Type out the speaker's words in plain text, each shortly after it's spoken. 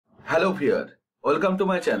Hello here, welcome to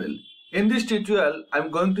my channel. In this tutorial, I am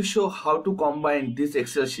going to show how to combine this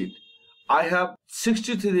Excel sheet. I have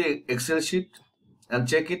 63 Excel sheet and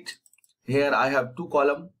check it. Here I have two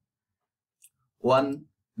columns. One,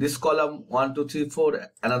 this column 1, 2, 3, 4,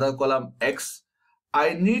 another column X.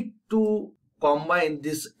 I need to combine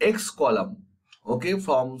this X column, okay,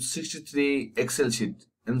 from 63 Excel sheet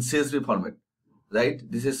in CSV format, right?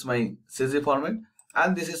 This is my CSV format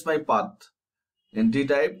and this is my path. In D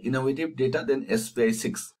type, innovative data, then SPI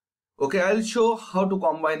 6. Okay, I'll show how to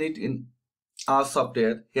combine it in our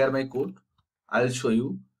software. Here my code. I'll show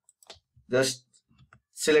you. Just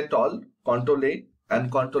select all, Ctrl A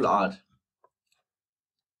and Ctrl R.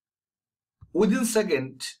 Within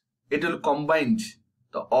second, it will combine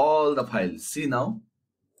all the files. See now,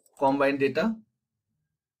 combine data.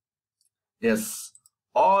 Yes,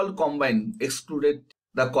 all combined, excluded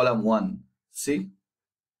the column 1. See,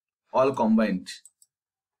 all combined.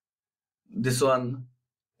 This one,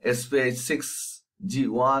 SPI 6,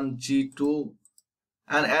 G1, G2,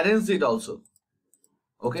 and arrange it also.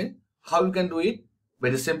 Okay, how you can do it?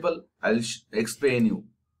 Very simple. I'll explain you.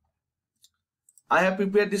 I have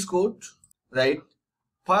prepared this code, right?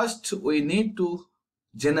 First, we need to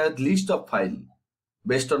generate list of file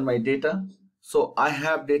based on my data. So I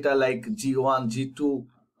have data like G1, G2.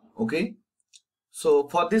 Okay, so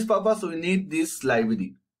for this purpose, we need this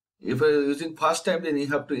library. If you're using first time, then you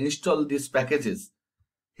have to install these packages.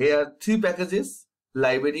 Here, 3 packages: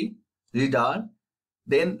 library, reader,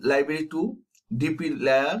 then library 2, DP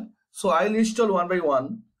layer. So I'll install one by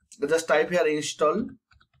one. Just type here install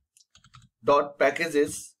dot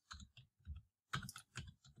packages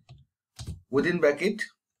within bracket,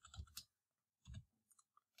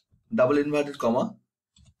 double inverted comma.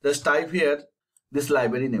 Just type here this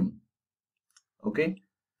library name. Okay,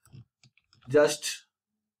 just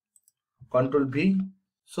Control V.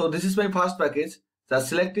 So this is my first package. Just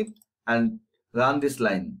select it and run this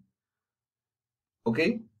line.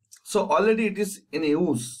 Okay, so already it is in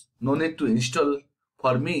use. No need to install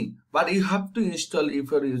for me, but you have to install if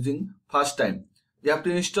you are using first time. You have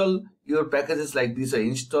to install your packages like this.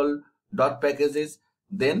 Install dot packages,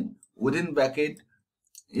 then within bracket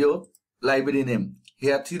your library name.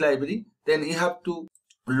 Here 3 library. Then you have to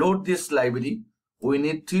load this library. We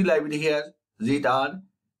need 3 library here: reader,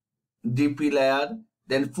 DP layer,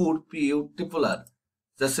 then food, PU, triple R.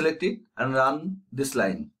 Just select it and run this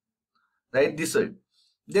line, right? This way.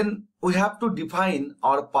 Then we have to define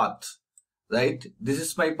our path, right? This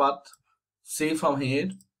is my path. See from here,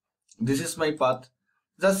 this is my path.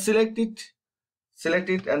 Just select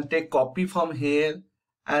it and take copy from here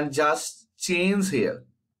and just change here.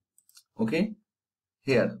 Okay,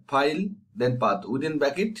 here file, then path within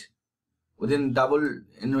bracket, within double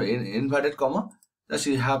inverted comma. Thus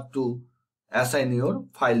you have to assign your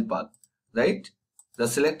file path, right?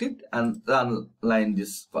 Just select it and run line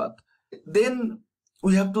this path. Then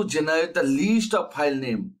we have to generate the list of file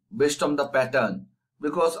name based on the pattern,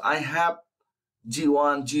 because I have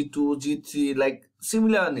G1, G2, G3 like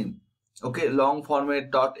similar name. Okay, long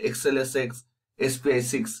format .xlsx, SPI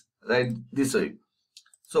 6, right? This way.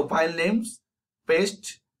 So file names,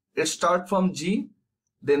 paste. It start from G,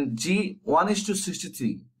 then G1 is to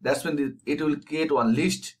 63. That's when it will create one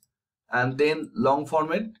list, and then long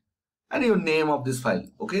format and your name of this file.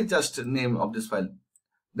 Okay, just name of this file.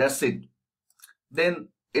 That's it. Then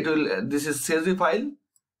it will, this is CSV file,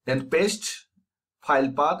 then paste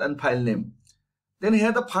file path and file name. Then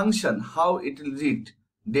here the function, how it will read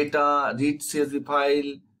data, read CSV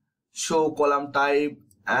file, show column type,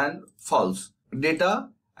 and false. Data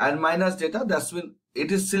and minus data, that's when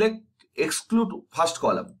it is select exclude first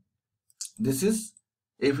column. This is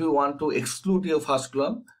if you want to exclude your first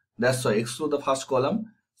column, that's why exclude the first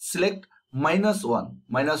column. Select -1.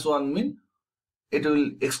 -1 means it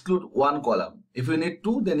will exclude 1 column. If you need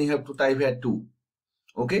 2, then you have to type here 2.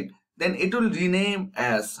 Okay, then it will rename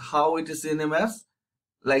as, how it is renamed as,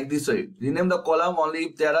 like this way. Rename the column only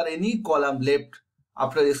if there are any column left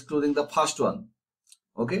after excluding the first one.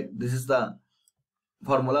 Okay, this is the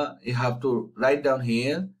formula you have to write down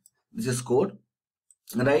here. This is code,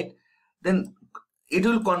 right? Then it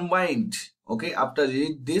will combine. Okay, after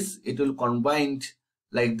read this, it will combine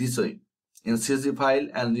like this way in CSV file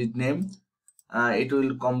and read name. It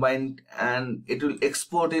will combine and it will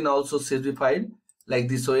export in also CSV file like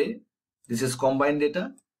this way. This is combined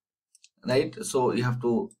data, right? So you have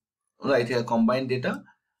to write here combined data,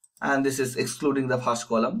 and this is excluding the first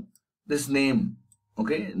column. This name,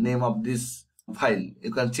 okay, name of this file.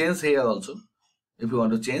 You can change here also if you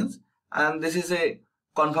want to change. And this is a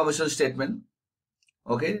confirmation statement.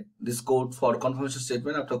 Okay, this code for confirmation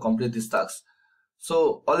statement after complete this task.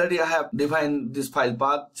 So already I have defined this file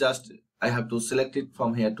path. Just I have to select it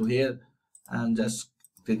from here to here and just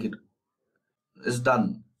click it. It's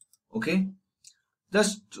done. Okay,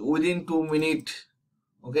 just within 2 minutes.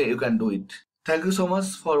 Okay, you can do it. Thank you so much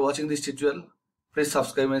for watching this tutorial. Please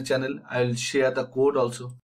subscribe my channel. I will share the code also.